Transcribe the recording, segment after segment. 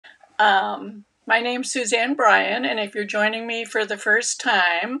My name's Suzanne Bryan, and if you're joining me for the first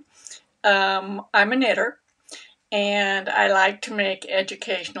time, I'm a knitter, and I like to make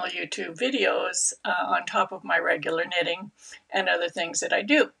educational YouTube videos on top of my regular knitting and other things that I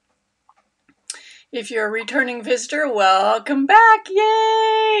do. If you're a returning visitor, welcome back!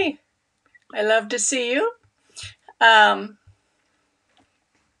 Yay! I love to see you. Let's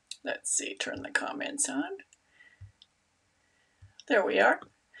see, turn the comments on. There we are.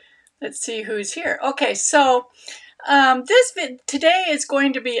 Let's see who's here. Okay, so today is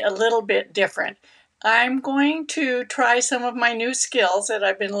going to be a little bit different. I'm going to try some of my new skills that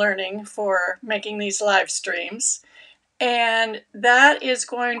I've been learning for making these live streams, and that is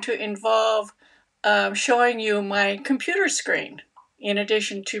going to involve showing you my computer screen in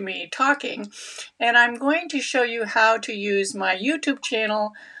addition to me talking, and I'm going to show you how to use my YouTube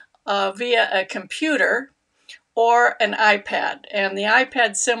channel via a computer or an iPad. And the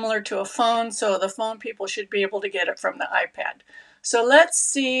iPad's similar to a phone, so the phone people should be able to get it from the iPad. So let's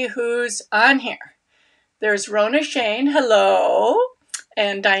see who's on here. There's Rona Shane, hello,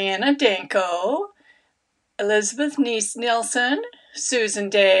 and Diana Danko, Elizabeth Nielsen, Susan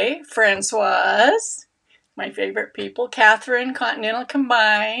Day, Francoise, my favorite people, Catherine Continental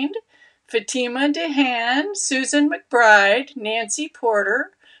Combined, Fatima DeHaan, Susan McBride, Nancy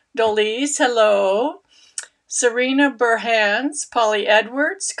Porter, Dolise, hello, Serena Burhans, Polly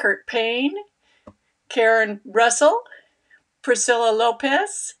Edwards, Kurt Payne, Karen Russell, Priscilla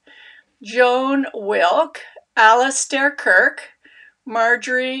Lopez, Joan Wilk, Alastair Kirk,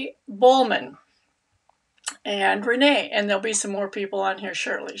 Marjorie Bowman, and Renee. And there'll be some more people on here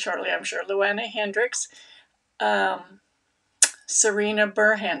shortly, I'm sure. Luana Hendricks, Serena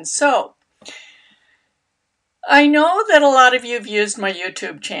Burhan. So, I know that a lot of you have used my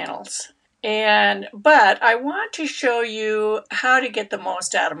YouTube channels. But I want to show you how to get the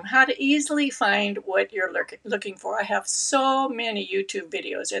most out of them, how to easily find what you're looking for. I have so many YouTube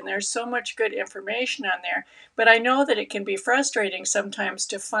videos and there's so much good information on there, but I know that it can be frustrating sometimes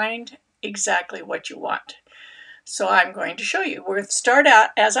to find exactly what you want. So I'm going to show you. We're going to start out,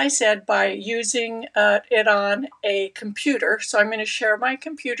 as I said, by using it on a computer. So I'm going to share my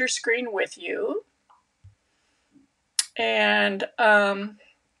computer screen with you. And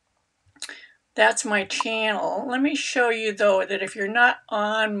that's my channel. Let me show you, though, that if you're not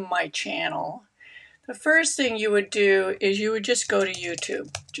on my channel, the first thing you would do is you would just go to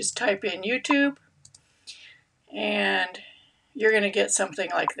YouTube. Just type in YouTube, and you're going to get something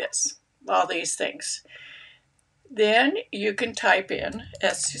like this, all these things. Then you can type in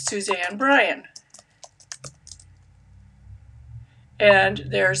Suzanne Bryan. And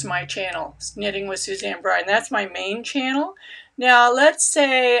there's my channel, Knitting with Suzanne Bryan. That's my main channel. Now, let's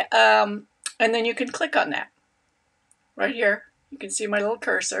say... and then you can click on that right here. You can see my little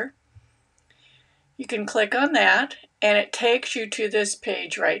cursor. You can click on that and it takes you to this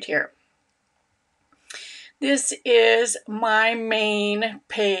page right here. This is my main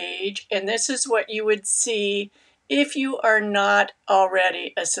page, and this is what you would see if you are not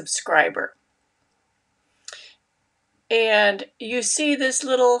already a subscriber. And you see this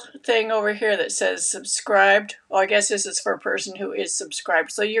little thing over here that says subscribed. Well, I guess this is for a person who is subscribed.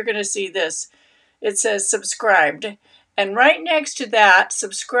 So you're going to see this. It says subscribed. And right next to that,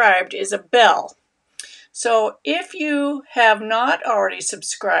 subscribed, is a bell. So if you have not already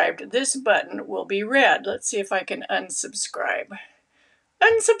subscribed, this button will be red. Let's see if I can unsubscribe.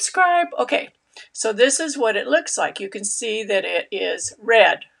 Unsubscribe. Okay. So this is what it looks like. You can see that it is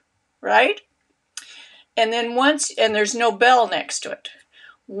red, right? And then and there's no bell next to it.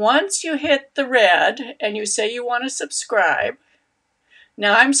 Once you hit the red and you say you want to subscribe,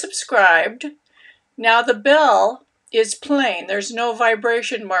 now I'm subscribed. Now the bell is plain. There's no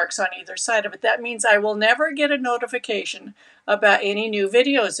vibration marks on either side of it. That means I will never get a notification about any new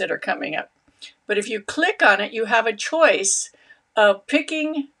videos that are coming up. But if you click on it, you have a choice of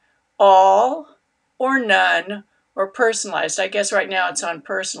picking all or none or personalized. I guess right now it's on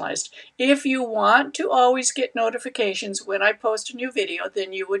personalized. If you want to always get notifications when I post a new video,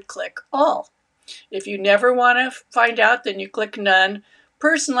 then you would click all. If you never want to find out, then you click none.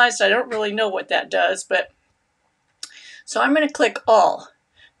 Personalized, I don't really know what that does, but so I'm going to click all.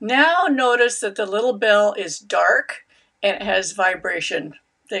 Now notice that the little bell is dark and it has vibration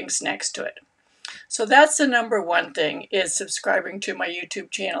things next to it. So that's the number one thing, is subscribing to my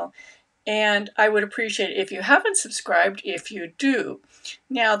YouTube channel. And I would appreciate it if you haven't subscribed, if you do.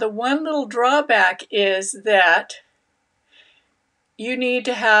 Now, the one little drawback is that you need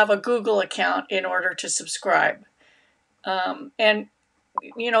to have a Google account in order to subscribe. And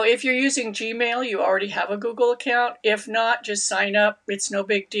if you're using Gmail, you already have a Google account. If not, just sign up. It's no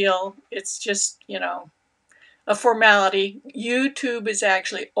big deal. It's just, a formality. YouTube is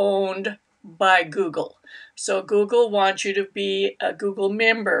actually owned by Google. So Google wants you to be a Google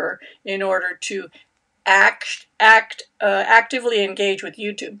member in order to actively engage with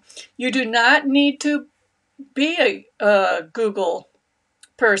YouTube. You do not need to be a Google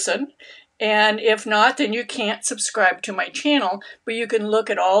person, and if not, then you can't subscribe to my channel, but you can look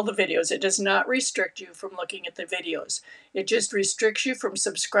at all the videos. It does not restrict you from looking at the videos. It just restricts you from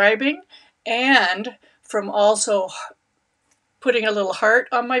subscribing and from also putting a little heart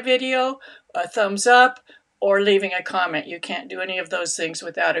on my video, a thumbs up, or leaving a comment. You can't do any of those things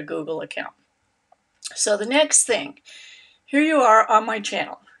without a Google account. So the next thing, here you are on my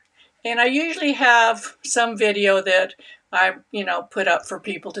channel. And I usually have some video that I, put up for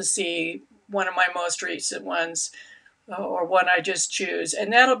people to see, one of my most recent ones, or one I just choose.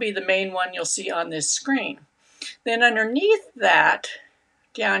 And that'll be the main one you'll see on this screen. Then underneath that,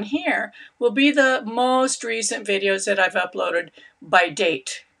 down here, will be the most recent videos that I've uploaded by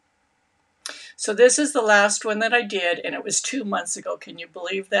date. So this is the last one that I did, and it was 2 months ago. Can you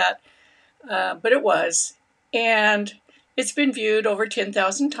believe that? But it was. And it's been viewed over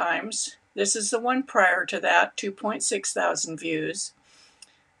 10,000 times. This is the one prior to that, 2.6 thousand views,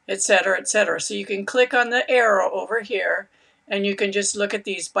 etc., etc. So you can click on the arrow over here, and you can just look at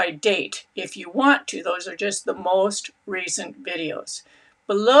these by date if you want to. Those are just the most recent videos.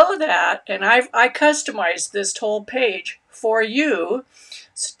 Below that, and I customized this whole page for you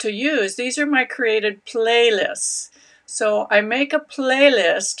to use. These are my created playlists. So I make a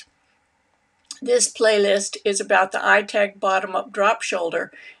playlist. This playlist is about the iTag bottom-up drop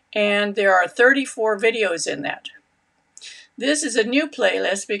shoulder, and there are 34 videos in that. This is a new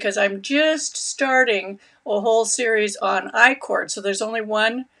playlist because I'm just starting a whole series on I-cord, so there's only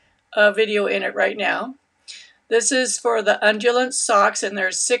one video in it right now. This is for the undulant socks, and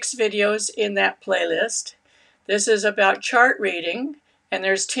there's 6 videos in that playlist. This is about chart reading, and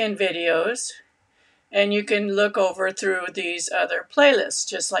there's 10 videos. And you can look over through these other playlists,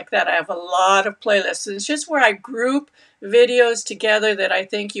 just like that. I have a lot of playlists. And it's just where I group videos together that I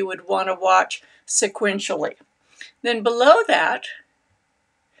think you would want to watch sequentially. Then below that,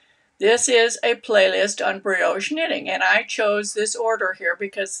 this is a playlist on brioche knitting. And I chose this order here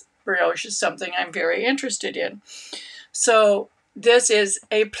because brioche is something I'm very interested in. So this is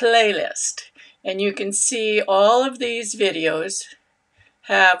a playlist. And you can see all of these videos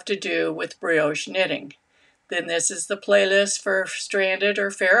have to do with brioche knitting. Then this is the playlist for stranded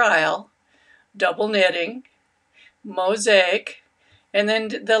or fair isle, double knitting, mosaic, and then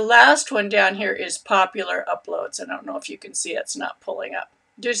the last one down here is popular uploads. I don't know if you can see it's not pulling up.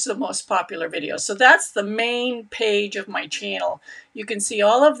 Just the most popular videos. So that's the main page of my channel. You can see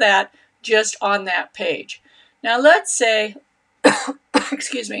all of that just on that page. Now let's say,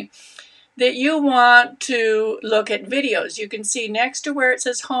 excuse me, that you want to look at videos. You can see next to where it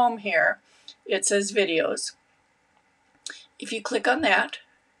says home here, it says videos. If you click on that,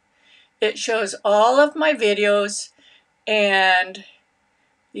 it shows all of my videos, and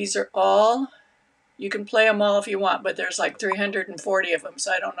these are all, you can play them all if you want, but there's like 340 of them,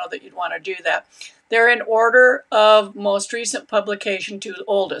 so I don't know that you'd want to do that. They're in order of most recent publication to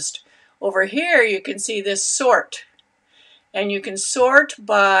oldest. Over here you can see this sort, and you can sort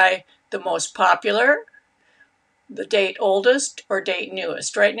by the most popular, the date oldest, or date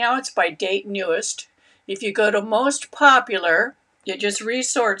newest. Right now it's by date newest. If you go to most popular, it just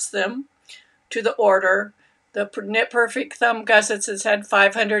resorts them to the order. The Knit Perfect Thumb Gussets has had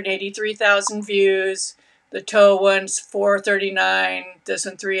 583,000 views. The toe one's 439, this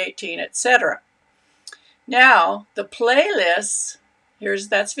one 318, etc. Now, the playlists,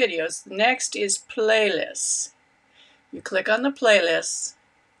 that's videos. The next is playlists. You click on the playlists,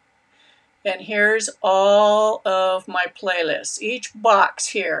 and here's all of my playlists. Each box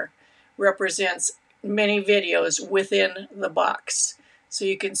here represents many videos within the box. So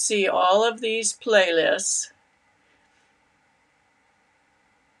you can see all of these playlists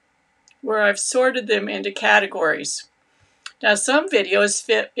where I've sorted them into categories. Now some videos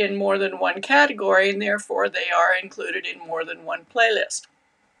fit in more than one category, and therefore they are included in more than one playlist.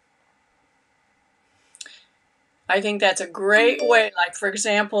 I think that's a great way. Like, for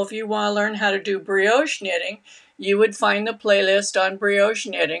example, if you want to learn how to do brioche knitting, you would find the playlist on brioche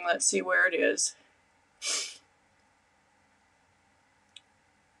knitting. Let's see where it is.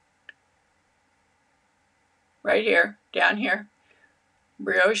 Right here, down here.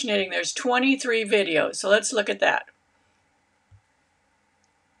 Brioche knitting. There's 23 videos. So let's look at that.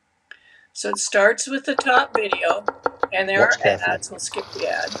 So it starts with the top video. And there are ads. We'll skip the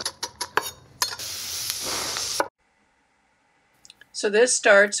ad. So this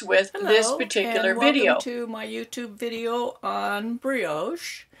starts with this particular video. Welcome to my YouTube video on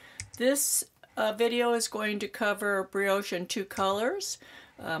brioche. This video is going to cover brioche in 2 colors,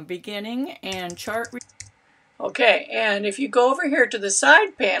 beginning and chart. Okay, and if you go over here to the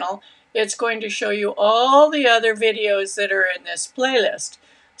side panel, it's going to show you all the other videos that are in this playlist.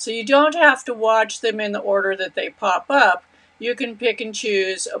 So you don't have to watch them in the order that they pop up. You can pick and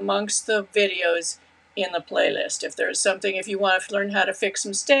choose amongst the videos in the playlist. If there's something, if you want to learn how to fix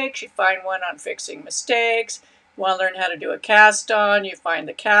mistakes, you find one on fixing mistakes. You want to learn how to do a cast on, you find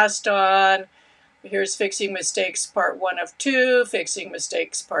the cast on. Here's fixing mistakes part 1 of 2, fixing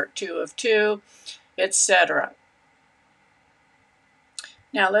mistakes part 2 of 2, etc.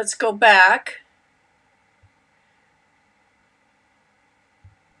 Now let's go back.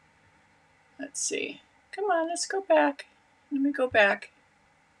 Let's see. Come on, let's go back. Let me go back.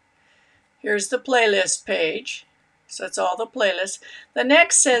 Here's the playlist page. So that's all the playlists. The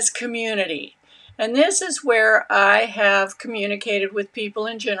next says community. And this is where I have communicated with people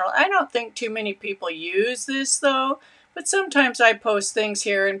in general. I don't think too many people use this though, but sometimes I post things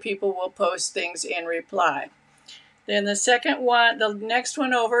here and people will post things in reply. Then the second one, the next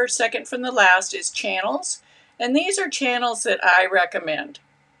one over, second from the last, is channels. And these are channels that I recommend.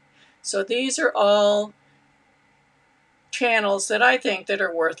 So these are all channels that I think that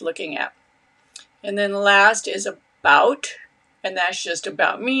are worth looking at. And then the last is about, and that's just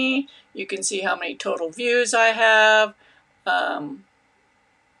about me. You can see how many total views I have. And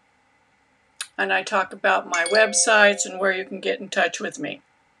I talk about my websites and where you can get in touch with me.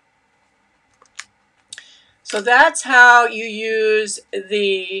 So that's how you use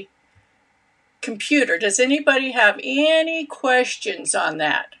the computer. Does anybody have any questions on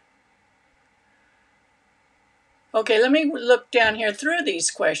that? Okay, let me look down here through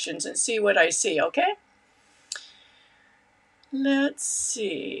these questions and see what I see, okay? Let's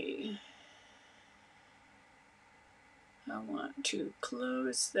see. I want to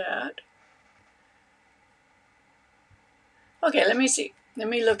close that. Okay, let me see. Let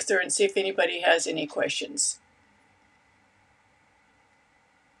me look through and see if anybody has any questions.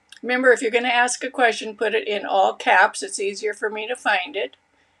 Remember, if you're going to ask a question, put it in all caps. It's easier for me to find it.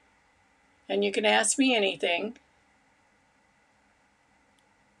 And you can ask me anything.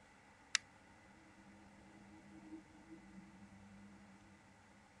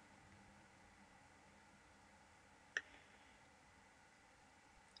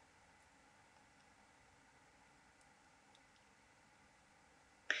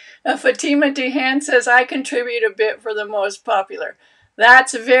 Fatima Dehan says, I contribute a bit for the most popular.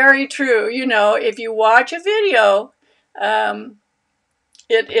 That's very true. You know, if you watch a video,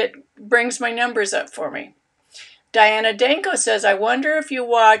 it brings my numbers up for me. Diana Danko says, I wonder if you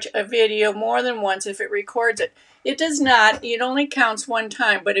watch a video more than once if it records it. It does not. It only counts one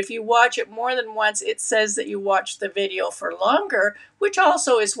time. But if you watch it more than once, it says that you watched the video for longer, which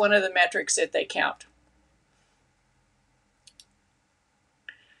also is one of the metrics that they count.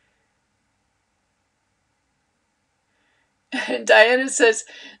 Diana says,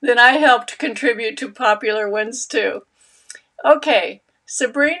 then I helped contribute to popular ones too. Okay,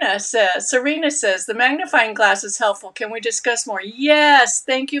 Serena says, the magnifying glass is helpful. Can we discuss more? Yes,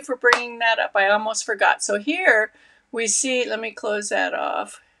 thank you for bringing that up. I almost forgot. So here we see, let me close that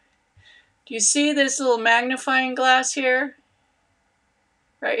off. Do you see this little magnifying glass here?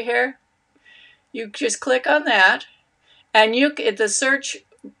 Right here? You just click on that and the search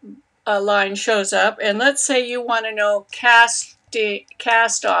line shows up, and let's say you want to know cast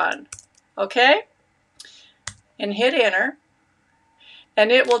on, okay? And hit enter,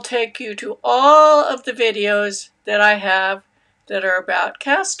 and it will take you to all of the videos that I have that are about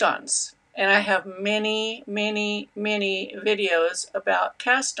cast-ons. And I have many, many, many videos about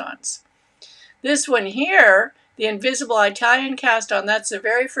cast-ons. This one here, the invisible Italian cast-on, that's the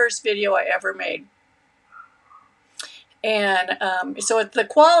very first video I ever made. And so the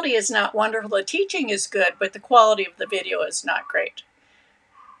quality is not wonderful. The teaching is good, but the quality of the video is not great.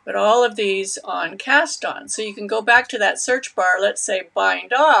 But all of these on cast on. So you can go back to that search bar. Let's say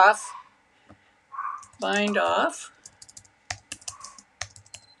bind off. Bind off.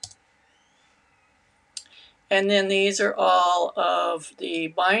 And then these are all of the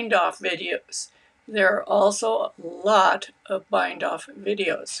bind off videos. There are also a lot of bind off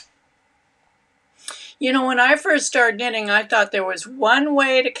videos. You know, when I first started knitting, I thought there was one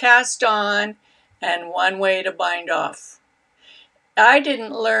way to cast on and one way to bind off. I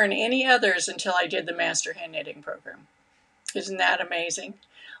didn't learn any others until I did the Master Hand Knitting program. Isn't that amazing?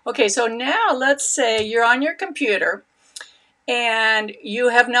 Okay, so now let's say you're on your computer and you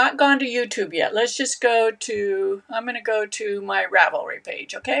have not gone to YouTube yet, let's just go to, I'm going to go to my Ravelry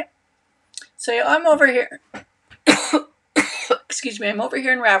page, okay? So I'm over here, excuse me, I'm over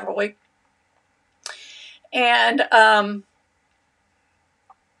here in Ravelry, and I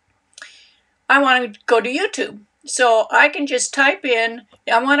want to go to YouTube. So I can just type in,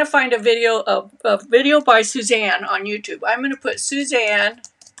 I want to find a video by Suzanne on YouTube. I'm going to put Suzanne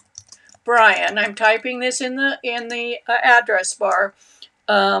Bryan. I'm typing this in the address bar.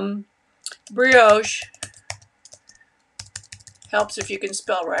 Brioche, helps if you can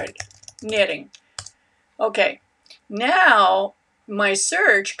spell right, knitting. Okay, now my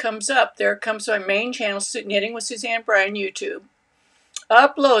search comes up. There comes my main channel, Knitting with Suzanne Bryan, YouTube.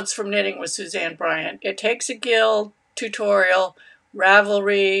 Uploads from Knitting with Suzanne Bryan. It takes a guild, tutorial,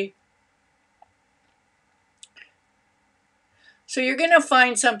 Ravelry. So you're going to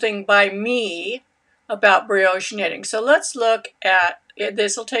find something by me about brioche knitting. So let's look at it.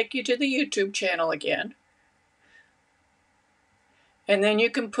 This will take you to the YouTube channel again. And then you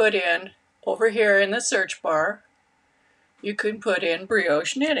can put in, over here in the search bar, you can put in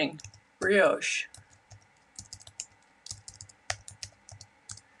brioche knitting. Brioche.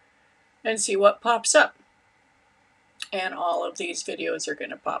 And see what pops up. And all of these videos are going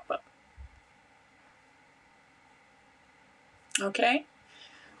to pop up. Okay?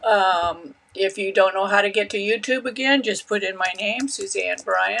 If you don't know how to get to YouTube again, just put in my name, Suzanne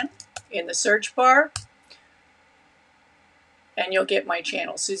Bryan, in the search bar. And you'll get my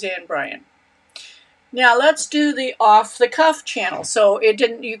channel, Suzanne Bryan. Now let's do the off the cuff channel. So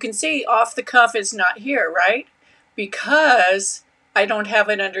you can see off the cuff is not here, right? Because I don't have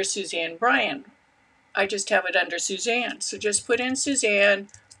it under Suzanne Bryan. I just have it under Suzanne. So just put in Suzanne,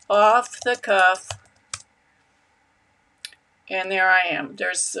 off the cuff, and there I am.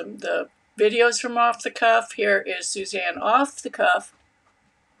 There's the videos from off the cuff. Here is Suzanne off the cuff.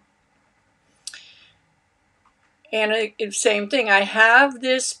 And same thing, I have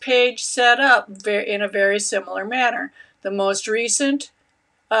this page set up in a very similar manner. The most recent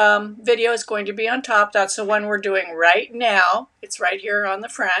video is going to be on top. That's the one we're doing right now. It's right here on the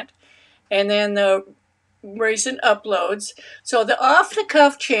front. And then the recent uploads. So the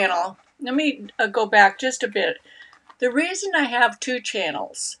off-the-cuff channel, let me go back just a bit. The reason I have two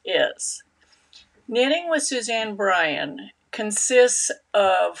channels is Knitting with Suzanne Bryan consists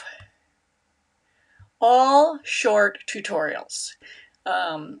of all short tutorials.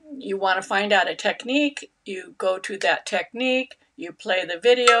 You want to find out a technique, you go to that technique, you play the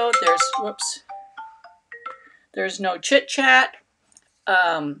video, there's no chit-chat.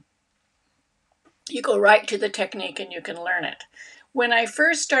 You go right to the technique and you can learn it. When I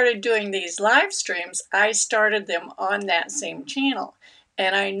first started doing these live streams, I started them on that same channel.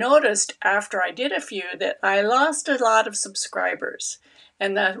 And I noticed after I did a few that I lost a lot of subscribers.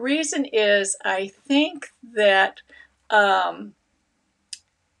 And the reason is I think that the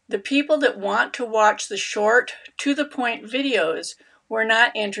people that want to watch the short, to-the-point videos were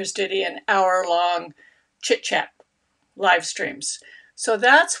not interested in hour-long chit-chat live streams. So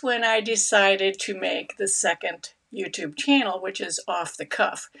that's when I decided to make the second YouTube channel, which is Off the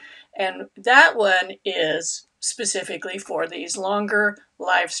Cuff. And that one is specifically for these longer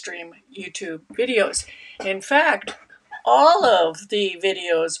live stream YouTube videos. In fact, all of the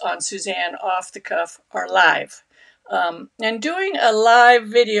videos on Suzanne Off the Cuff are live. And doing a live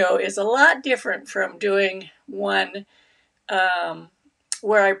video is a lot different from doing one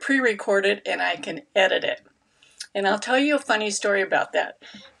where I pre-record it and I can edit it. And I'll tell you a funny story about that.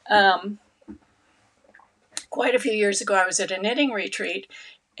 Quite a few years ago, I was at a knitting retreat,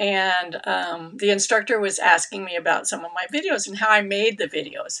 and the instructor was asking me about some of my videos and how I made the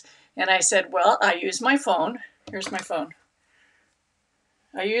videos. And I said, well, I use my phone. Here's my phone.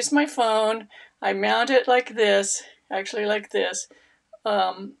 I use my phone. I mount it like this, actually like this.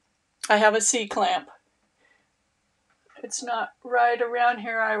 I have a C-clamp. It's not right around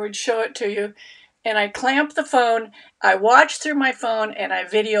here. I would show it to you. And I clamp the phone, I watch through my phone, and I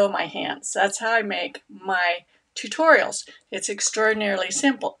video my hands. That's how I make my tutorials. It's extraordinarily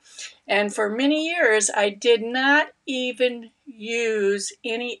simple. And for many years, I did not even use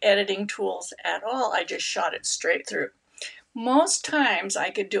any editing tools at all. I just shot it straight through. Most times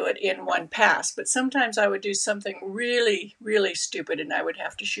I could do it in one pass, but sometimes I would do something really, really stupid and I would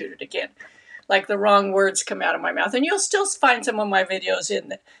have to shoot it again. Like the wrong words come out of my mouth. And you'll still find some of my videos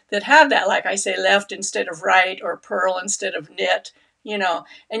in that have that, like I say left instead of right or purl instead of knit, you know.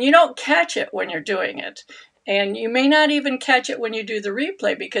 And you don't catch it when you're doing it. And you may not even catch it when you do the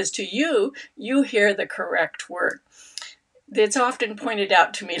replay because to you, you hear the correct word. It's often pointed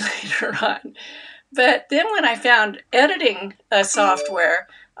out to me later on. But then when I found editing software,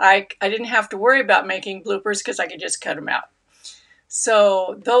 I didn't have to worry about making bloopers because I could just cut them out.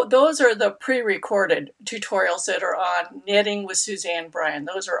 So those are the pre-recorded tutorials that are on Knitting with Suzanne Bryan.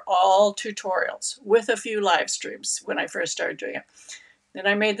 Those are all tutorials with a few live streams when I first started doing it. Then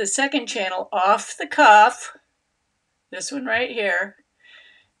I made the second channel off the cuff, this one right here,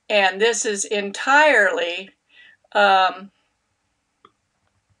 and this is entirely,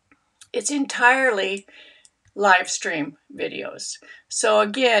 it's entirely live stream videos. So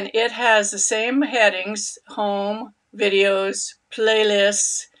again, it has the same headings: home, videos,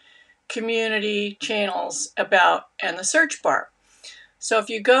 playlists, community, channels, about, and the search bar. So if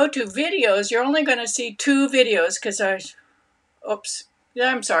you go to videos, you're only going to see 2 videos because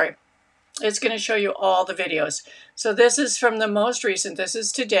I'm sorry. It's going to show you all the videos. So this is from the most recent. This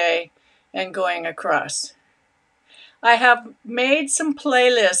is today and going across. I have made some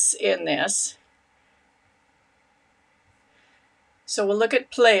playlists in this. So we'll look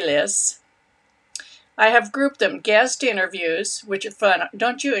at playlists. I have grouped them. Guest interviews, which are fun.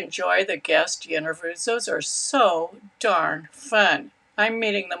 Don't you enjoy the guest interviews? Those are so darn fun. I'm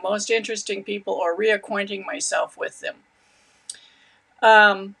meeting the most interesting people or reacquainting myself with them.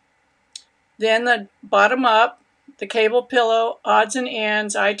 Then the bottom up, the cable pillow, odds and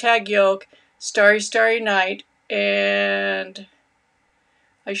ends, I tag yoke, starry starry night, and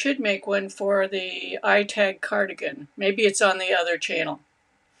I should make one for the I tag cardigan. Maybe it's on the other channel.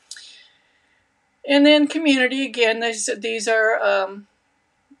 And then community, again, these are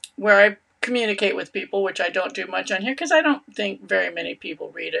where I communicate with people, which I don't do much on here because I don't think very many people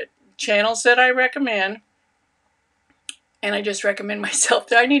read it. Channels that I recommend. And I just recommend myself.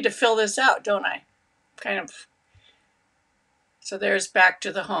 I need to fill this out, don't I? Kind of. So there's back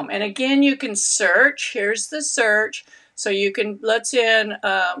to the home. And again, you can search. Here's the search. So you can, let's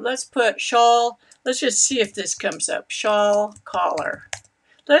put shawl. Let's just see if this comes up. Shawl collar.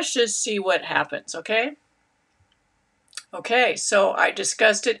 Let's just see what happens, okay? Okay, so I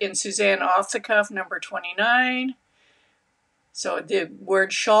discussed it in Suzanne Off the Cuff number 29. So the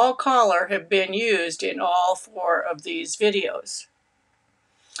word shawl collar have been used in all 4 of these videos.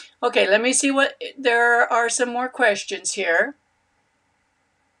 Okay, let me see what, there are some more questions here.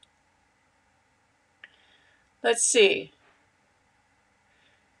 Let's see.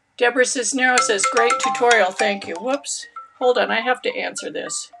 Deborah Cisneros says, great tutorial, thank you. Whoops, hold on, I have to answer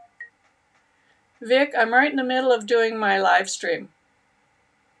this. Vic, I'm right in the middle of doing my live stream.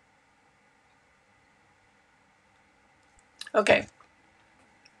 Okay.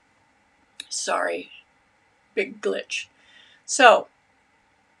 Sorry, big glitch. So,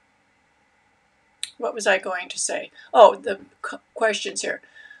 what was I going to say? Oh, the questions here.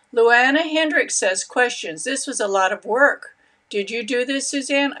 Luana Hendricks says, questions. This was a lot of work. Did you do this,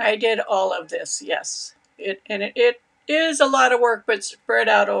 Suzanne? I did all of this, yes. It is a lot of work, but spread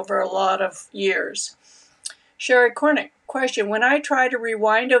out over a lot of years. Sherry Cornick, question. When I try to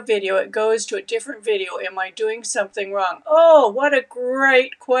rewind a video, it goes to a different video. Am I doing something wrong? Oh, what a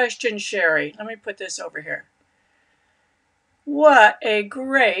great question, Sherry. Let me put this over here. What a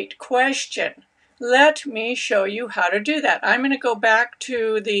great question. Let me show you how to do that. I'm going to go back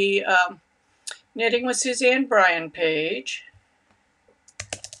to the Knitting with Suzanne Bryan page.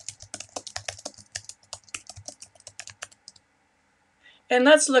 And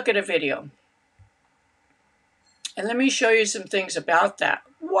let's look at a video. And let me show you some things about that.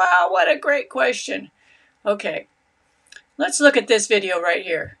 Wow, what a great question. Okay, let's look at this video right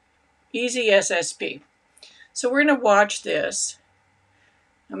here. Easy SSP. So we're going to watch this.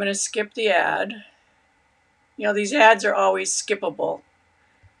 I'm going to skip the ad. You know, these ads are always skippable,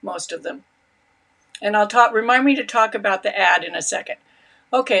 most of them. And remind me to talk about the ad in a second.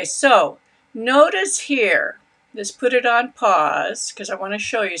 Okay, so notice here, let's put it on pause because I want to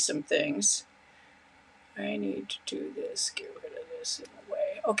show you some things. I need to do this, get rid of this in the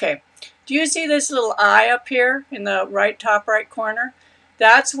way. Okay, do you see this little eye up here in the top right corner?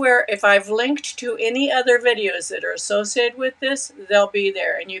 That's where, if I've linked to any other videos that are associated with this, they'll be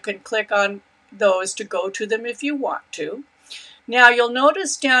there. And you can click on those to go to them if you want to. Now you'll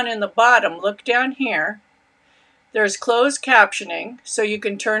notice down in the bottom, look down here, there's closed captioning. So you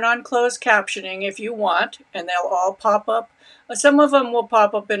can turn on closed captioning if you want, and they'll all pop up. Some of them will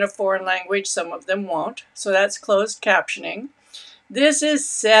pop up in a foreign language, some of them won't. So that's closed captioning. This is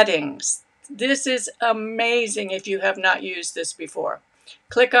settings. This is amazing if you have not used this before.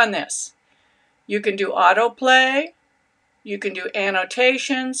 Click on this. You can do autoplay. You can do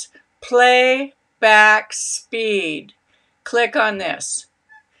annotations, play, back, speed. Click on this.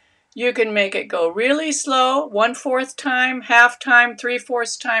 You can make it go really slow, 1/4 time, half time,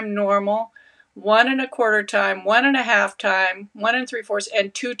 3/4 time normal, 1 1/4 time, 1 1/2 time, 1 3/4,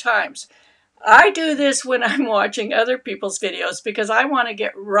 and 2 times. I do this when I'm watching other people's videos because I want to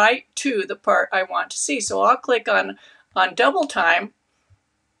get right to the part I want to see. So I'll click on double time,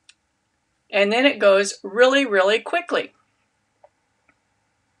 and then it goes really, really quickly.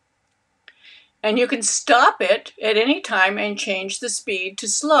 And you can stop it at any time and change the speed to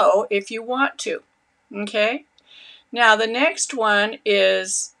slow if you want to. Okay? Now the next one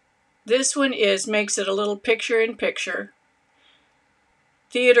is, this one makes it a little picture-in-picture.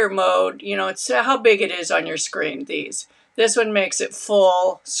 Theater mode, you know, it's how big it is on your screen, these. This one makes it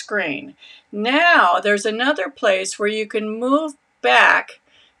full screen. Now there's another place where you can move back.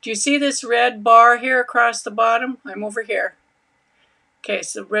 Do you see this red bar here across the bottom? I'm over here. Okay,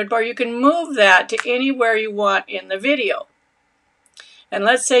 so red bar, you can move that to anywhere you want in the video. And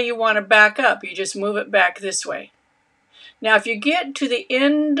let's say you want to back up, you just move it back this way. Now if you get to the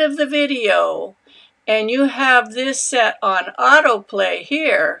end of the video and you have this set on autoplay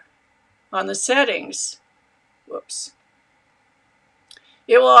here on the settings, whoops,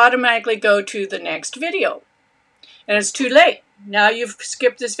 it will automatically go to the next video. And it's too late. Now you've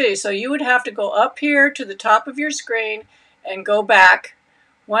skipped this video. So you would have to go up here to the top of your screen and go back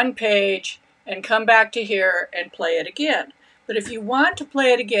one page and come back to here and play it again. But if you want to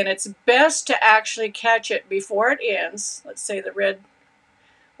play it again, it's best to actually catch it before it ends. Let's say the red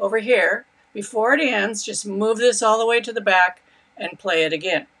over here. Before it ends, just move this all the way to the back and play it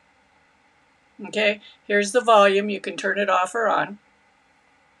again. Okay, here's the volume. You can turn it off or on.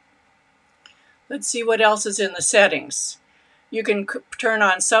 Let's see what else is in the settings. You can turn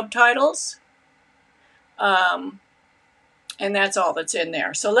on subtitles. And that's all that's in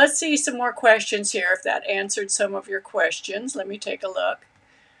there. So let's see some more questions here, if that answered some of your questions. Let me take a look.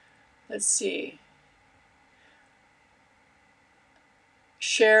 Let's see.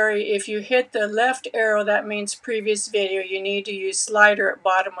 Sherry, if you hit the left arrow, that means previous video. You need to use slider at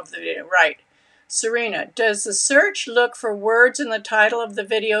bottom of the video. Right. Serena, does the search look for words in the title of the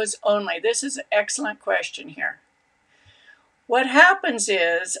videos only? This is an excellent question here. What happens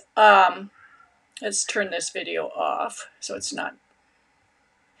is, let's turn this video off so it's not.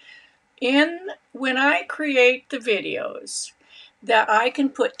 When I create the videos, that I can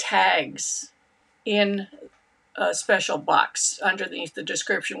put tags in a special box underneath the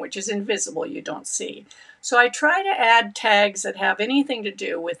description, which is invisible, you don't see. So I try to add tags that have anything to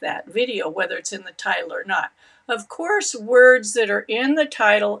do with that video, whether it's in the title or not. Of course, words that are in the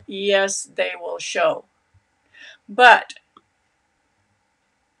title, yes, they will show. But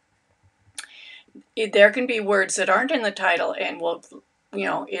there can be words that aren't in the title and will, you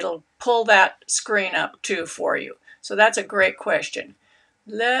know, it'll pull that screen up too for you. So that's a great question.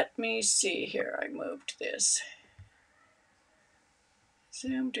 Let me see here. I moved this.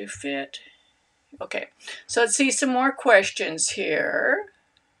 Zoom to fit. Okay, so let's see some more questions here.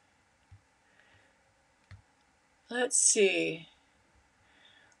 Let's see.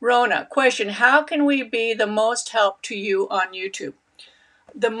 Rona, question, how can we be the most help to you on YouTube?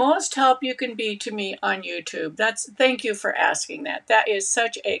 The most help you can be to me on YouTube, thank you for asking that. That is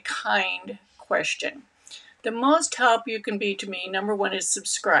such a kind question. The most help you can be to me, number one, is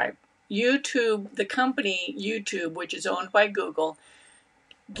subscribe. YouTube, the company YouTube, which is owned by Google,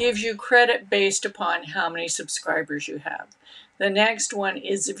 gives you credit based upon how many subscribers you have. The next one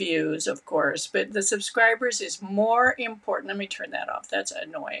is views, of course, but the subscribers is more important. Let me turn that off. That's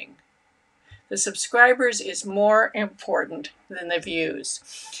annoying. The subscribers is more important than the views.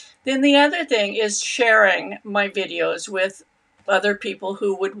 Then the other thing is sharing my videos with other people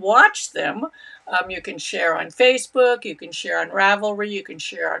who would watch them. You can share on Facebook, you can share on Ravelry, you can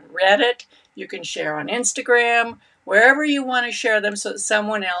share on Reddit, you can share on Instagram, wherever you want to share them so that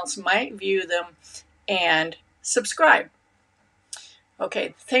someone else might view them and subscribe.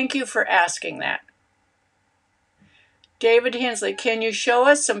 Okay, thank you for asking that. David Hensley, can you show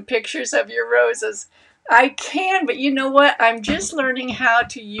us some pictures of your roses? I can, but you know what? I'm just learning how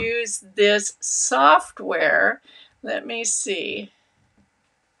to use this software. Let me see.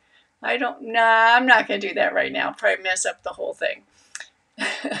 I'm not going to do that right now. I'll probably mess up the whole thing.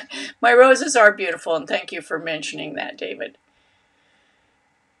 My roses are beautiful, and thank you for mentioning that, David.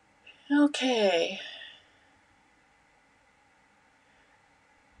 Okay.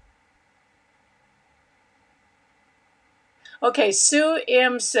 Okay, Sue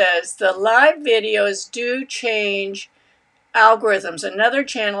M says, the live videos do change algorithms. Another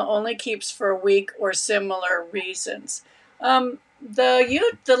channel only keeps for a week or similar reasons.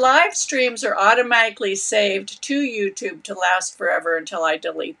 The live streams are automatically saved to YouTube to last forever until I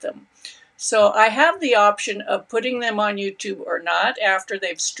delete them. So I have the option of putting them on YouTube or not after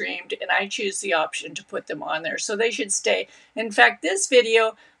they've streamed, and I choose the option to put them on there. So they should stay. In fact, this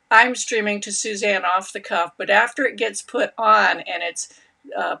video, I'm streaming to Suzanne off the cuff, but after it gets put on and it's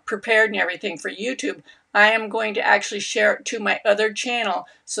prepared and everything for YouTube, I am going to actually share it to my other channel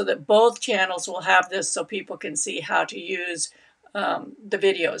so that both channels will have this so people can see how to use the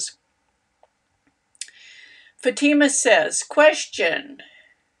videos. Fatima says, question.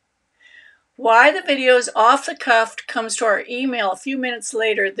 Why the videos off the cuff comes to our email a few minutes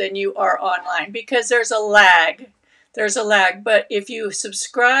later than you are online? Because there's a lag. There's a lag. But if you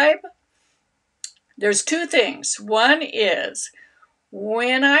subscribe, there's two things. One is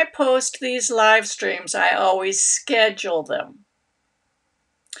when I post these live streams, I always schedule them.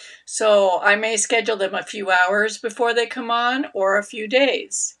 So I may schedule them a few hours before they come on or a few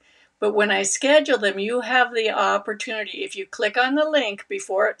days. But when I schedule them, you have the opportunity, if you click on the link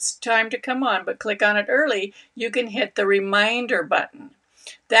before it's time to come on, but click on it early, you can hit the reminder button.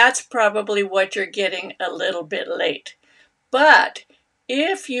 That's probably what you're getting a little bit late. But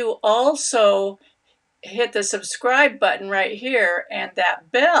if you also hit the subscribe button right here and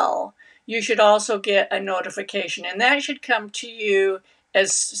that bell, you should also get a notification. And that should come to you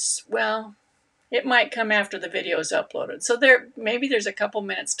as well. It might come after the video is uploaded. So maybe there's a couple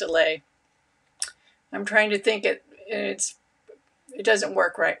minutes delay. I'm trying to think it doesn't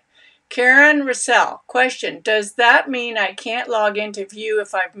work right. Karen Russell, question, does that mean I can't log in to view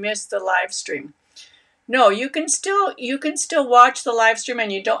if I've missed the live stream? No, you can still watch the live stream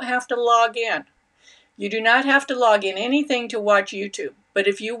and you don't have to log in. You do not have to log in anything to watch YouTube. But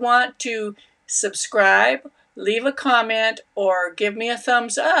if you want to subscribe, leave a comment, or give me a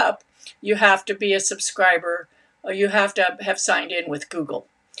thumbs up, you have to be a subscriber, or you have to have signed in with Google.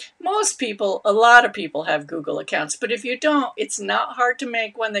 Most people, a lot of people have Google accounts, but if you don't, it's not hard to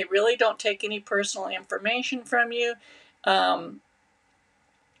make one. They really don't take any personal information from you.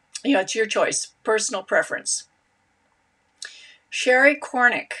 It's your choice, personal preference. Sherry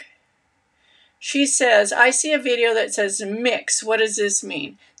Cornick. She says, I see a video that says mix. What does this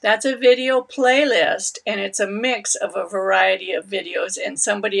mean? That's a video playlist, and it's a mix of a variety of videos, and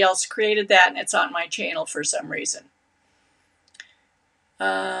somebody else created that, and it's on my channel for some reason.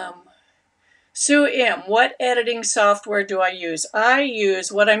 Sue M., what editing software do I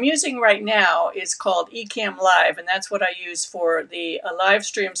use? What I'm using right now is called Ecamm Live, and that's what I use for the live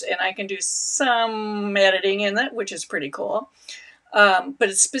streams, and I can do some editing in it, which is pretty cool. But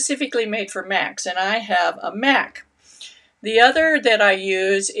it's specifically made for Macs, and I have a Mac. The other that I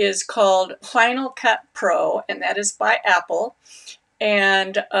use is called Final Cut Pro, and that is by Apple,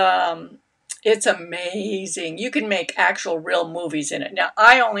 and it's amazing. You can make actual real movies in it. Now,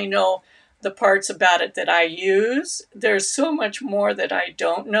 I only know the parts about it that I use. There's so much more that I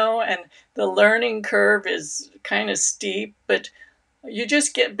don't know, and the learning curve is kind of steep, but you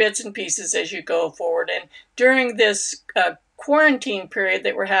just get bits and pieces as you go forward. And during this quarantine period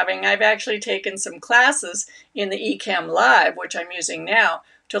that we're having, I've actually taken some classes in the Ecamm Live, which I'm using now,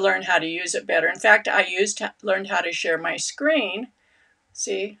 to learn how to use it better. In fact, I learned how to share my screen.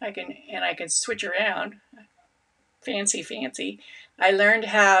 See, I can switch around. Fancy, fancy. I learned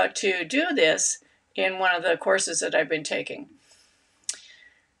how to do this in one of the courses that I've been taking.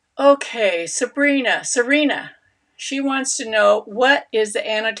 Okay, Serena. She wants to know, what is the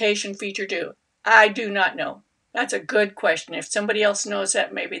annotation feature do? I do not know. That's a good question. If somebody else knows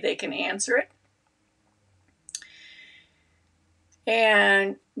that, maybe they can answer it.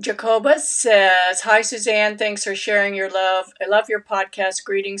 And Jacoba says, hi, Suzanne. Thanks for sharing your love. I love your podcast.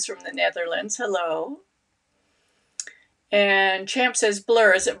 Greetings from the Netherlands. Hello. And Champ says,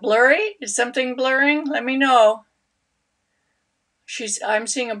 blur. Is it blurry? Is something blurring? Let me know. I'm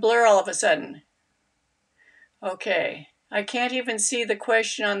seeing a blur all of a sudden. Okay. I can't even see the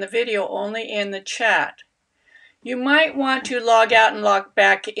question on the video, only in the chat. You might want to log out and log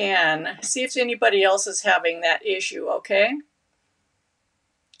back in. See if anybody else is having that issue, okay?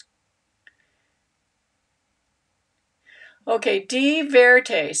 Okay, D.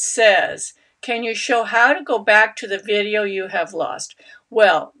 Verte says, can you show how to go back to the video you have lost?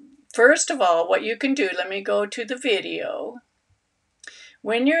 Well, first of all, what you can do, let me go to the video.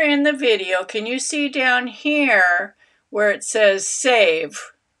 When you're in the video, can you see down here where it says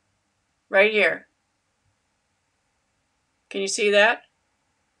save? Right here. Can you see that?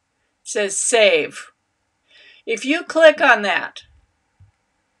 It says save. If you click on that,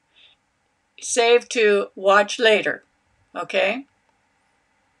 save to watch later, okay?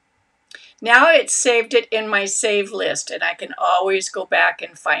 Now it's saved it in my save list, and I can always go back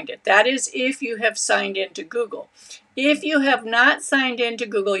and find it. That is if you have signed into Google. If you have not signed into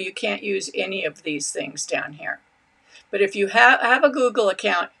Google, you can't use any of these things down here. But if you have a Google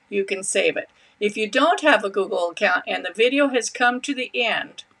account, you can save it. If you don't have a Google account and the video has come to the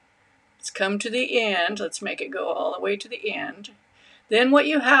end, it's come to the end, let's make it go all the way to the end, then what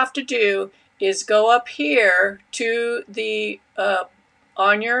you have to do is go up here to the,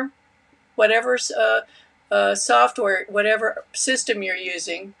 on your whatever software, whatever system you're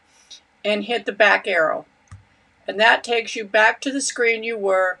using, and hit the back arrow. And that takes you back to the screen you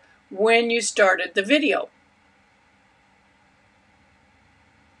were when you started the video.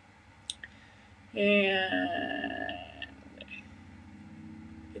 And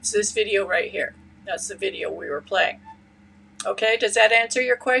it's this video right here. That's the video we were playing. Okay, does that answer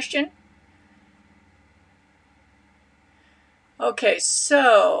your question? Okay,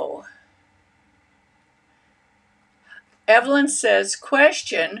 so Evelyn says,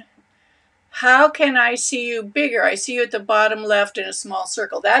 question, how can I see you bigger? I see you at the bottom left in a small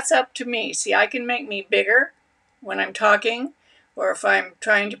circle. That's up to me. See, I can make me bigger when I'm talking, or if I'm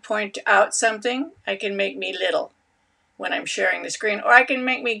trying to point out something, I can make me little when I'm sharing the screen, or I can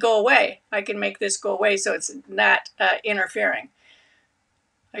make me go away. I can make this go away so it's not interfering.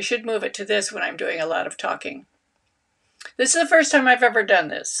 I should move it to this when I'm doing a lot of talking. This is the first time I've ever done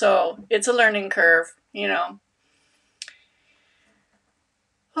this, so it's a learning curve, you know.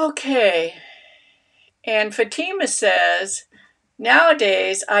 Okay, and Fatima says,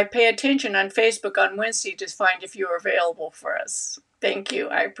 nowadays I pay attention on Facebook on Wednesday to find if you are available for us. Thank you,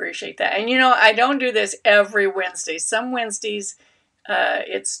 I appreciate that. And you know, I don't do this every Wednesday. Some Wednesdays,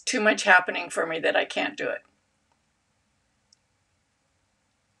 it's too much happening for me that I can't do it.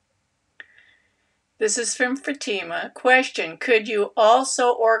 This is from Fatima. Question, could you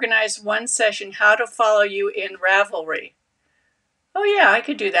also organize one session how to follow you in Ravelry? Oh yeah, I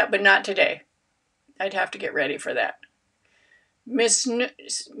could do that, but not today. I'd have to get ready for that. MS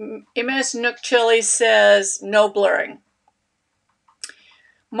Nook Chili says, no blurring.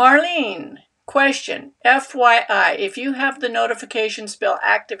 Marlene, question, FYI, if you have the notifications bell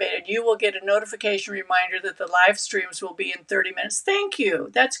activated, you will get a notification reminder that the live streams will be in 30 minutes. Thank you.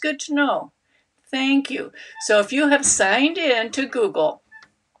 That's good to know. Thank you. So if you have signed in to Google,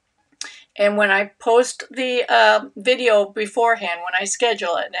 and when I post the video beforehand, when I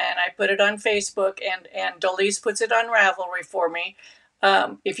schedule it, and I put it on Facebook, and Dolise puts it on Ravelry for me,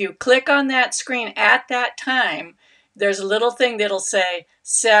 if you click on that screen at that time, there's a little thing that'll say,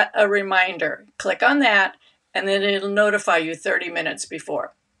 set a reminder. Click on that, and then it'll notify you 30 minutes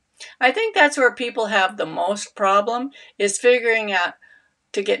before. I think that's where people have the most problem, is figuring out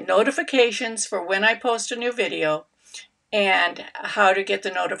to get notifications for when I post a new video, and how to get the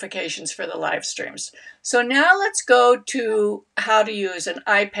notifications for the live streams. So now let's go to how to use an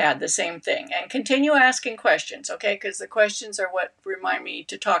iPad, the same thing, and continue asking questions, okay? Because the questions are what remind me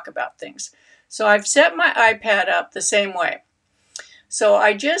to talk about things. So I've set my iPad up the same way. So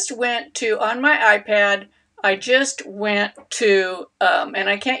I just went to, on my iPad, I just went to, and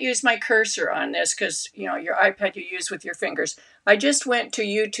I can't use my cursor on this because, you know, your iPad you use with your fingers. I just went to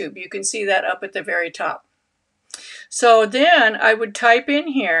YouTube. You can see that up at the very top. So then I would type in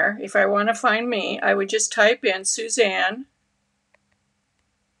here, if I want to find me, I would just type in Suzanne.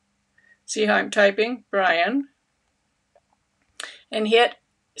 See how I'm typing? Brian. And hit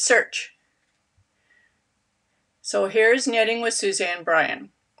search. So here's Knitting with Suzanne Brian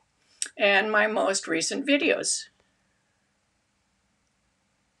and my most recent videos.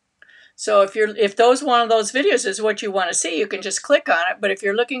 So if one of those videos is what you want to see, you can just click on it. But if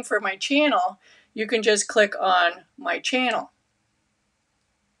you're looking for my channel, you can just click on my channel.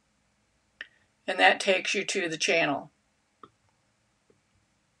 And that takes you to the channel.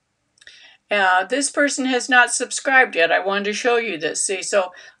 This person has not subscribed yet. I wanted to show you this. See,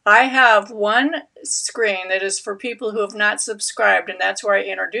 so I have one screen that is for people who have not subscribed, and that's where I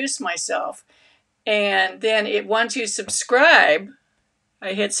introduce myself. And then once you subscribe,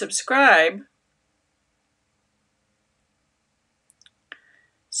 I hit subscribe.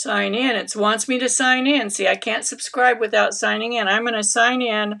 Sign in. It wants me to sign in. See, I can't subscribe without signing in. I'm going to sign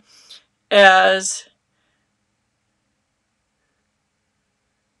in as,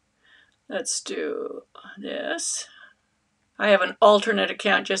 let's do this. I have an alternate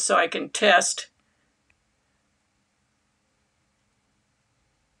account just so I can test.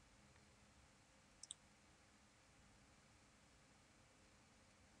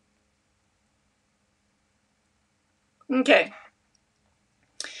 Okay.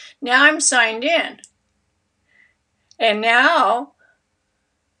 Now I'm signed in. And now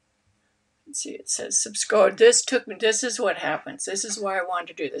let's see, it says subscribe. This is what happens. This is why I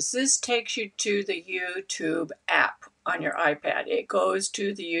wanted to do this. This takes you to the YouTube app on your iPad. It goes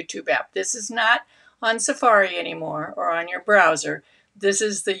to the YouTube app. This is not on Safari anymore or on your browser. This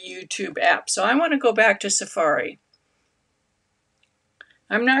is the YouTube app. So I want to go back to Safari.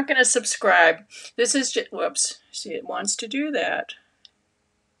 I'm not going to subscribe. This is just, whoops, see, it wants to do that.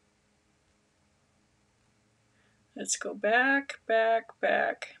 Let's go back.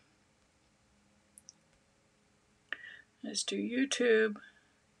 Let's do YouTube.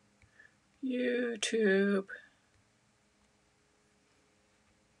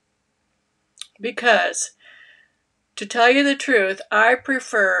 Because, to tell you the truth, I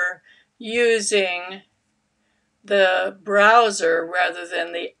prefer using the browser rather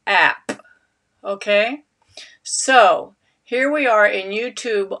than the app. Okay? So, here we are in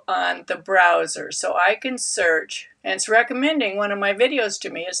YouTube on the browser. So I can search, and it's recommending one of my videos to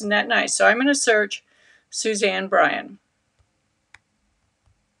me. Isn't that nice? So I'm going to search Suzanne Bryan.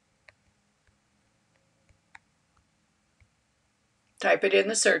 Type it in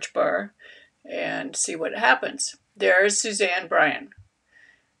the search bar and see what happens. There's Suzanne Bryan.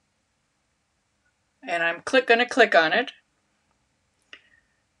 And I'm going to click on it.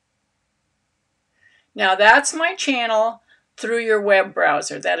 Now that's my channel through your web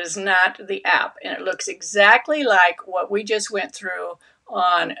browser. That is not the app. And it looks exactly like what we just went through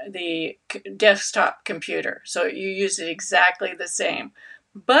on the desktop computer. So you use it exactly the same.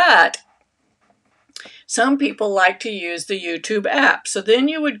 But some people like to use the YouTube app. So then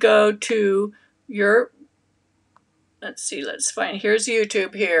you would go to your, let's see, let's find, here's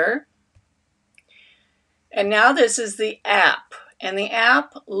YouTube here. And now this is the app. And the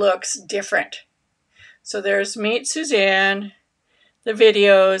app looks different. So there's Meet Suzanne, the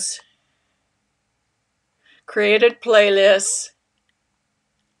videos, created playlists,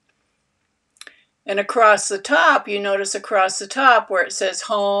 and across the top, you notice across the top where it says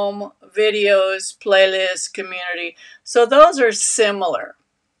home, videos, playlists, community. So those are similar.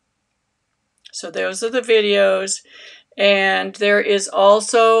 So those are the videos. And there is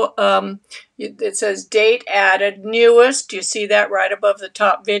also, it says date added, newest. You see that right above the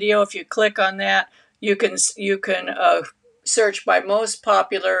top video. If you click on that, you can search by most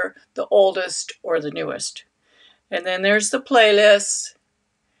popular, the oldest, or the newest. And then there's the playlists.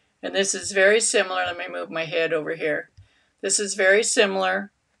 And this is very similar. Let me move my head over here. This is very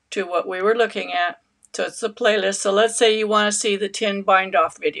similar to what we were looking at. So it's the playlist. So let's say you want to see the 10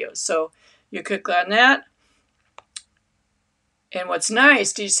 bind-off videos. So you click on that. And what's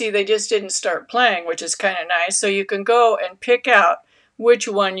nice, do you see they just didn't start playing, which is kind of nice. So you can go and pick out which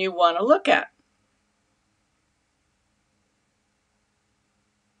one you want to look at.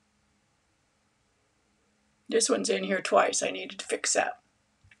 This one's in here twice. I needed to fix that.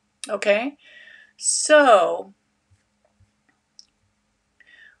 Okay, so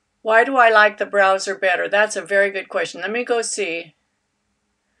why do I like the browser better? That's a very good question. Let me go see.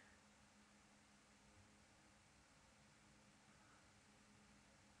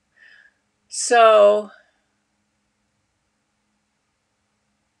 So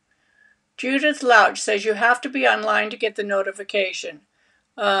Judith Louch says you have to be online to get the notification.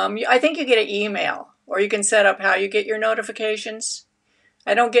 I think you get an email, or you can set up how you get your notifications.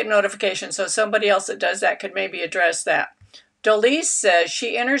 I don't get notifications, so somebody else that does that could maybe address that. Dolise says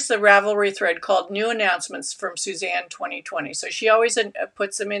she enters the Ravelry thread called New Announcements from Suzanne 2020. So she always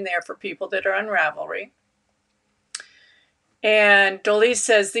puts them in there for people that are on Ravelry. And Dolise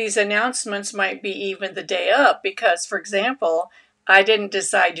says these announcements might be even the day up because, for example, I didn't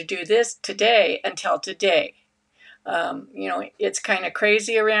decide to do this today until today. You know, it's kind of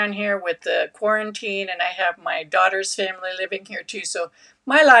crazy around here with the quarantine, and I have my daughter's family living here too. So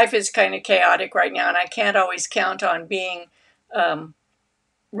my life is kind of chaotic right now, and I can't always count on being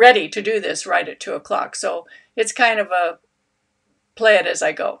ready to do this right at 2 o'clock. So it's kind of a play it as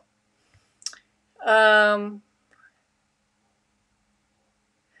I go.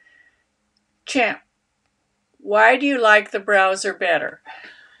 Champ, why do you like the browser better?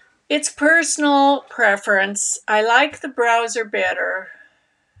 It's personal preference. I like the browser better.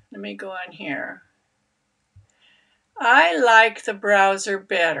 Let me go on here. I like the browser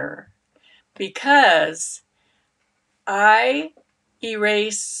better because I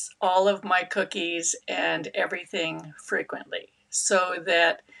erase all of my cookies and everything frequently so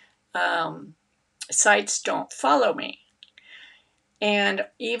that sites don't follow me. And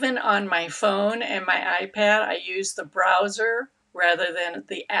even on my phone and my iPad, I use the browser rather than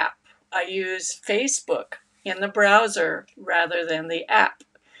the app. I use Facebook in the browser rather than the app.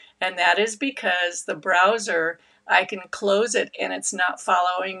 And that is because the browser I can close it and it's not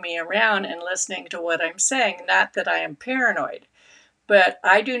following me around and listening to what I'm saying. Not that I am paranoid, but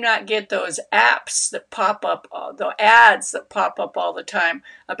I do not get those apps that pop up, the ads that pop up all the time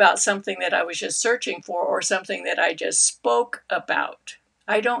about something that I was just searching for or something that I just spoke about.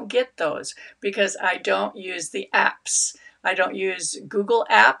 I don't get those because I don't use the apps. I don't use Google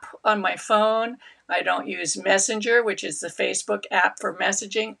app on my phone. I don't use Messenger, which is the Facebook app for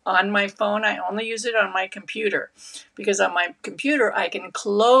messaging, on my phone. I only use it on my computer because on my computer I can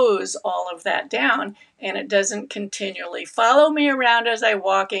close all of that down and it doesn't continually follow me around as I'm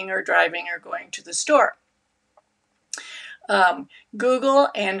walking or driving or going to the store. Google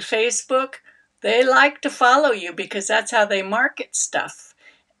and Facebook, they like to follow you because that's how they market stuff.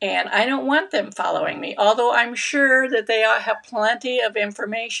 And I don't want them following me, although I'm sure that they have plenty of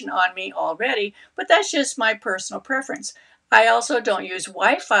information on me already, but that's just my personal preference. I also don't use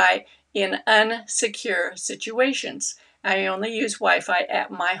Wi-Fi in unsecure situations. I only use Wi-Fi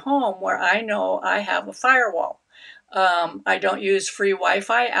at my home where I know I have a firewall. I don't use free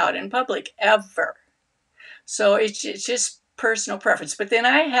Wi-Fi out in public, ever. So it's just personal preference. But then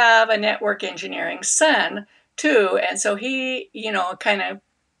I have a network engineering son, too, and so he, kind of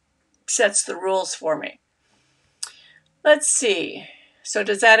sets the rules for me. Let's see. So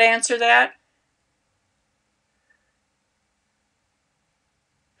does that answer that?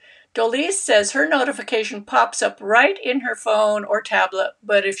 Dolise says her notification pops up right in her phone or tablet,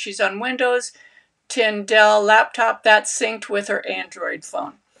 but if she's on Windows 10 Dell laptop, that's synced with her Android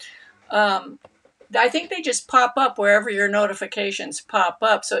phone. I think they just pop up wherever your notifications pop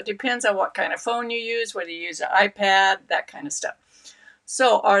up, so it depends on what kind of phone you use, whether you use an iPad, that kind of stuff.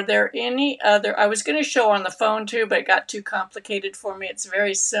 So are there any other, I was going to show on the phone too, but it got too complicated for me. It's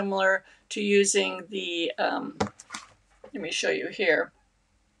very similar to using the, let me show you here.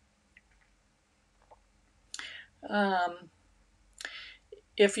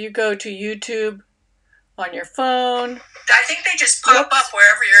 If you go to YouTube on your phone, I think they just pop up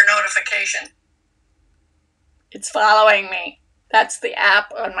wherever your notification. It's following me. That's the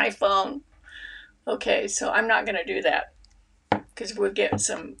app on my phone. Okay, so I'm not going to do that because we'll get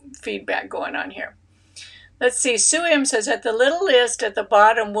some feedback going on here. Let's see. Sue M says at the little list at the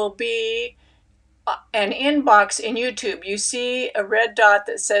bottom will be an inbox in YouTube. You see a red dot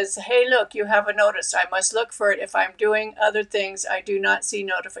that says, hey, look, you have a notice. I must look for it. If I'm doing other things, I do not see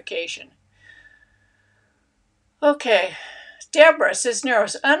notification. Okay. Deborah says,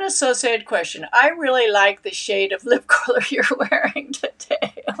 Neuros, unassociated question. I really like the shade of lip color you're wearing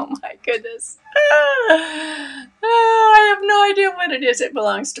today. Oh my goodness. I have no idea what it is. It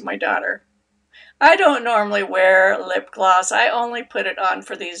belongs to my daughter. I don't normally wear lip gloss. I only put it on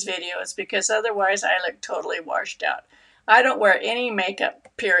for these videos because otherwise I look totally washed out. I don't wear any makeup,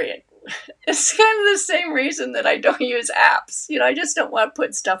 period. It's kind of the same reason that I don't use apps. I just don't want to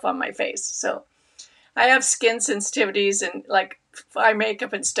put stuff on my face. So I have skin sensitivities and like eye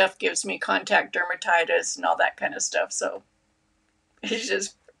makeup and stuff gives me contact dermatitis and all that kind of stuff. So it's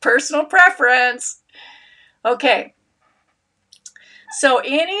just personal preference. Okay. So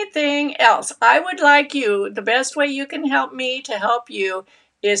anything else? I would like you, the best way you can help me to help you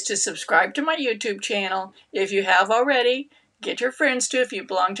is to subscribe to my YouTube channel. If you have already, get your friends to. If you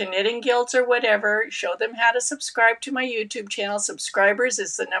belong to knitting guilds or whatever, show them how to subscribe to my YouTube channel. Subscribers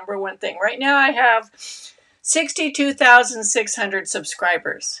is the #1 thing. Right now I have 62,600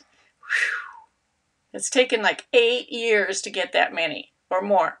 subscribers. Whew. It's taken like 8 years to get that many or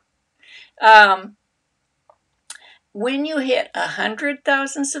more. When you hit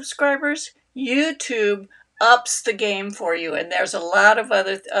 100,000 subscribers, YouTube ups the game for you. And there's a lot of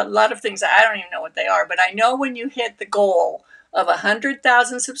things I don't even know what they are, but I know when you hit the goal of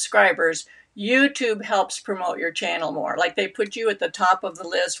 100,000 subscribers, YouTube helps promote your channel more. Like they put you at the top of the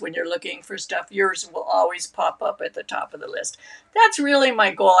list when you're looking for stuff. Yours will always pop up at the top of the list. That's really my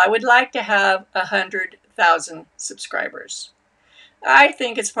goal. I would like to have 100,000 subscribers. I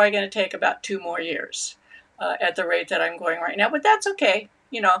think it's probably going to take about 2 more years. At the rate that I'm going right now, but that's okay,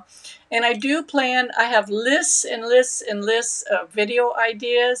 And I do plan, I have lists and lists and lists of video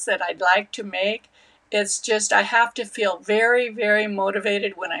ideas that I'd like to make. It's just I have to feel very, very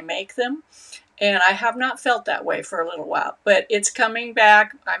motivated when I make them. And I have not felt that way for a little while, but it's coming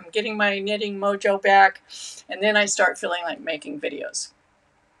back. I'm getting my knitting mojo back, and then I start feeling like making videos.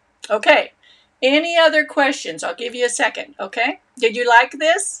 Okay. Any other questions? I'll give you a second, okay? Did you like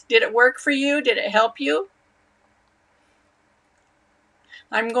this? Did it work for you? Did it help you?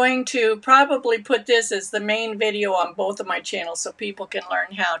 I'm going to probably put this as the main video on both of my channels so people can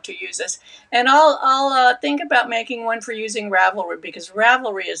learn how to use this. And I'll think about making one for using Ravelry, because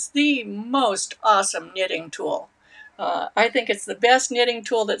Ravelry is the most awesome knitting tool. I think it's the best knitting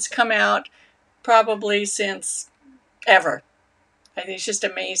tool that's come out probably since ever. I think it's just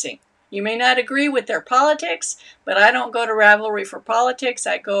amazing. You may not agree with their politics, but I don't go to Ravelry for politics.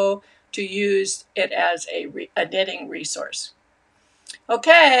 I go to use it as a knitting resource.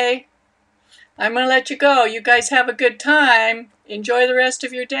 Okay, I'm going to let you go. You guys have a good time. Enjoy the rest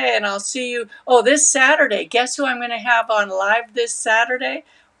of your day, and I'll see you. Oh, this Saturday. Guess who I'm going to have on live this Saturday?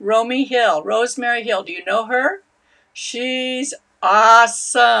 Rosemary Hill. Do you know her? She's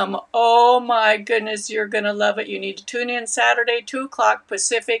awesome. Oh my goodness, you're going to love it. You need to tune in Saturday, 2 o'clock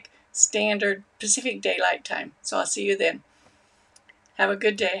Pacific Daylight Time. So I'll see you then. Have a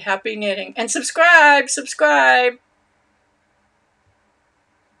good day. Happy knitting. And subscribe.